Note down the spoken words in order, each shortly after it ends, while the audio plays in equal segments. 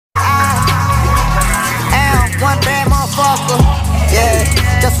motherfucker. Yeah,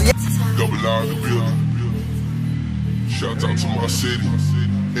 that's a Double R in the building. Shout out to my city,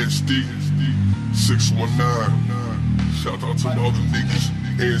 SD 619. Shout out to all the niggas,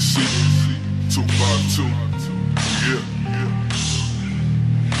 NC 252.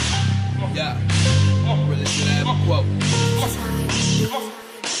 Yeah, really should have a quote.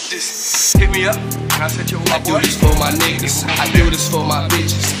 Just hit me up, and I said, yo, I do this for my niggas, I do this for my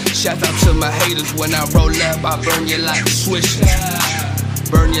bitches. Shout out to my haters, when I roll up, I burn you like a swisher.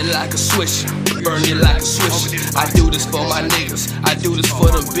 Burn you like a swisher, burn you like a swisher. I do this for my niggas, I do this for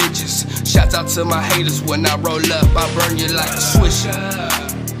the bitches. Shout out to my haters, when I roll up, I burn you like a swisher.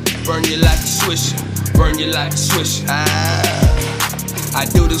 Burn you like a swisher, burn you like a swisher. I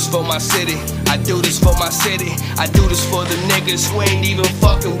do this for my city, I do this for my city. I do this for the niggas who ain't even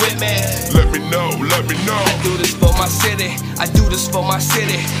fucking with me. Let me know, let me know. I do this for my city, I do this for my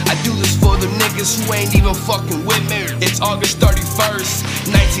city. I do this for the niggas who ain't even fucking with me. It's August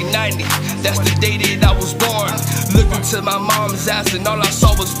 31st, 1990. That's the day that I was born. Looked into my mom's eyes and all I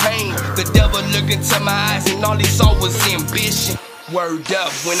saw was pain. The devil looked into my eyes and all he saw was ambition. Word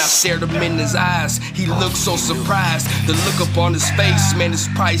up, when I stared him in his eyes, he looked so surprised. The look up on his face, man, is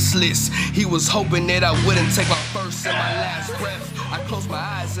priceless. He was hoping that I wouldn't take my first and my last breath. I closed my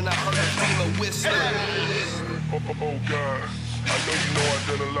eyes and I heard a demon whisper. Oh God, I know I've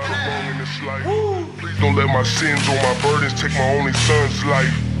done a lot of wrong in this life. Please don't let my sins or my burdens take my only son's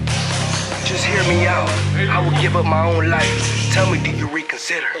life. Just hear me out, I will give up my own life. Tell me, do you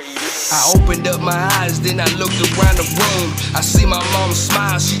reconsider? I opened up my eyes, then I looked around the room. I see my mom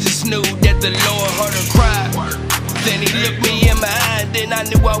smile, she just knew that the Lord heard her cry. Then he looked me in my eye, then I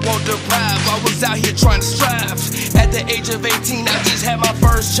knew I won't deprive. I was out here trying to strive. At the age of 18, I just had my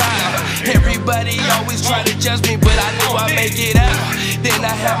first child. Everybody always tried to judge me, but I knew I'd make it out. Then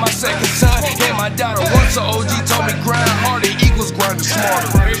I had my second son and my daughter. Once an OG told me grind harder equals grinding smarter.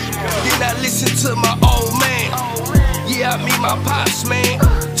 Then I listened to my old man. Yeah, I mean my pops, man.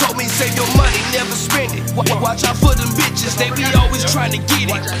 Told me save your money, never spend it. Watch out for them bitches, they be always trying to get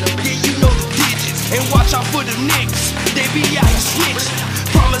it. Yeah, you know the digits. And watch out for them niggas, they be out here snitching.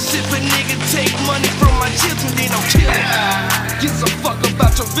 Promise if a nigga take money from my children, then I'm killing. Get some fuck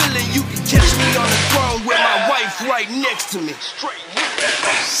about your feeling, you can catch me on the throne with my wife right next to me.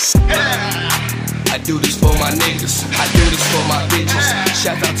 I do this for my niggas, I do this for my bitches.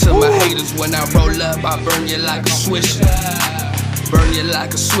 Shout out to my haters, when I roll up, I burn you like a swisher. Burn you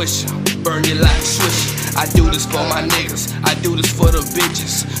like a swisher, burn you like a swisher. I do this for my niggas, I do this for the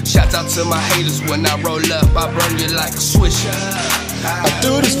bitches. Shout out to my haters, when I roll up, I burn you like a swisher. I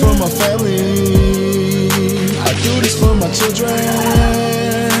do this for my family, I do this for my children,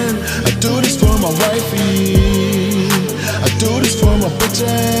 I do this for my wifey, I do this for my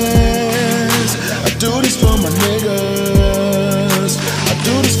bitches, I do this for my niggas, I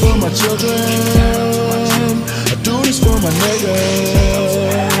do this for my children, I do this for my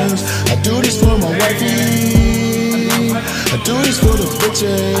niggas, I do this for my wifey, I do this for the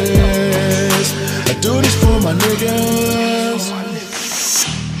bitches, I do this for my niggas.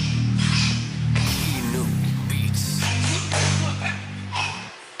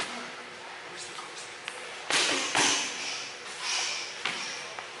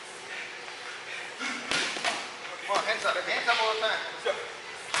 hands up all the time.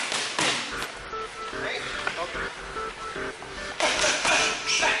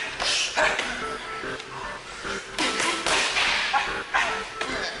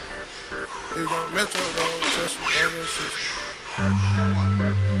 They got Metro dog, just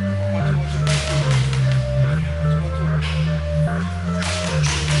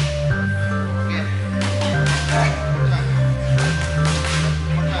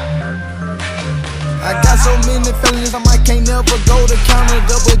I got so many feelings, I might can't never go to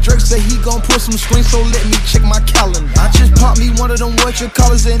Canada. But Drake said he gon' put some strings, so let me check my calendar. I just popped me one of them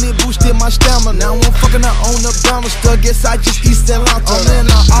whatchamacallits and it boosted my stamina. Now I'm fucking her on the banister, guess I just eat Atlanta. Oh man,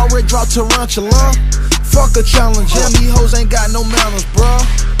 I already dropped Tarantula. Fuck a challenge, yeah, me hoes ain't got no manners, bruh.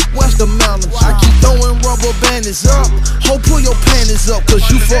 What's the mountains? I keep throwing rubber bandits up. Ho, pull your panties up, cause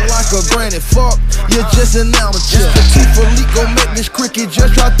you fuck like a granny. Fuck, you're just an amateur. The teeth for leak gon' make this cricket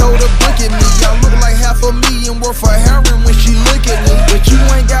just try throw the brick at me. I look like $500,000 worth of heroin when she look at me. But you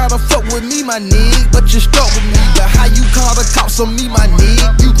ain't gotta fuck with me, my nigga. But you stuck with me. But how you call the cops on me, my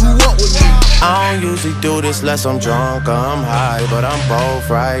nigga? You grew up with me. I don't usually do this unless I'm drunk or I'm high, but I'm both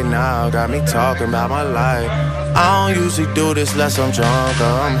right now. Got me talking about my life. I don't usually do this unless I'm drunk or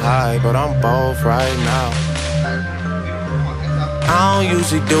I'm high, but I'm both right now. I don't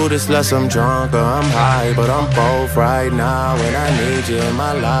usually do this unless I'm drunk or I'm high, but I'm both right now and I need you in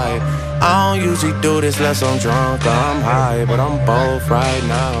my life. I don't usually do this unless I'm drunk or I'm high, but I'm both right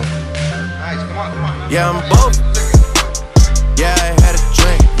now. Yeah, I'm both. Yeah, I had a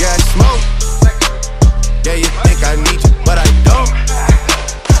drink, yeah, I smoke. Yeah, you think I need you, but I don't.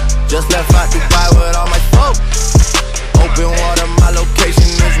 Just left out Dubai with all my folk. Open water, my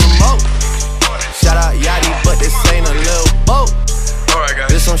location is remote. Shout out Yachty, but this ain't a little boat. Alright, guys.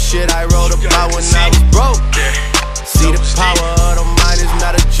 This some shit I wrote about when I was broke. See, the power of the mind is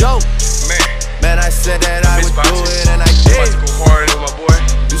not a joke. Man, I said that I would do it and I did.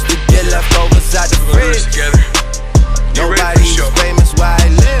 Used to get leftovers out the fridge. Nobody's famous where I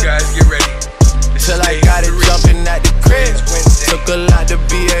live. Guys, get ready. Till I got it jumping at the crib. Took a lot to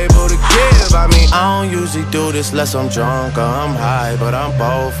be able to give. I mean, I don't usually do this unless I'm drunk or I'm high, but I'm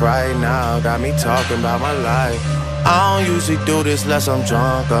both right now. Got me talking about my life. I don't usually do this unless I'm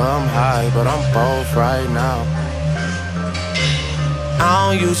drunk or I'm high, but I'm both right now.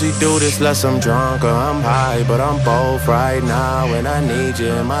 I don't usually do this unless I'm drunk or I'm high, but I'm both right now and I need you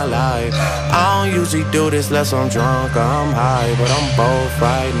in my life. I don't usually do this unless I'm drunk or I'm high, but I'm both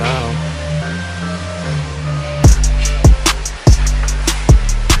right now.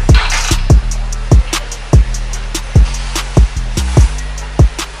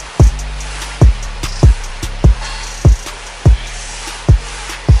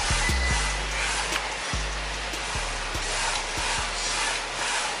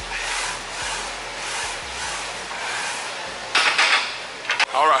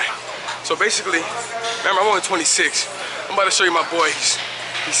 Alright, so basically, remember I'm only 26. I'm about to show you my boy.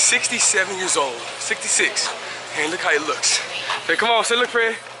 He's 67 years old, 66. And look how he looks. Hey, come on, say look,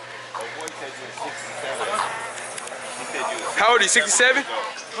 Fred. How old are you, 67?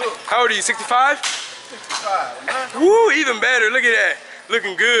 How old are you, 65? 65. Woo, even better, look at that.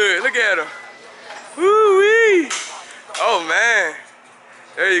 Looking good, look at him. Woo-wee. Oh man.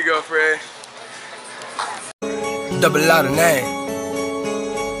 There you go, Fred. Double out of name.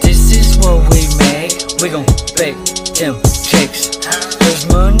 What we make, we gon' bake them cakes. There's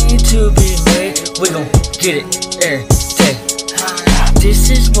money to be made, we gon' get it every day.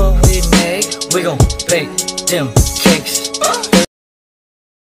 This is what we make, we gon' bake them cakes.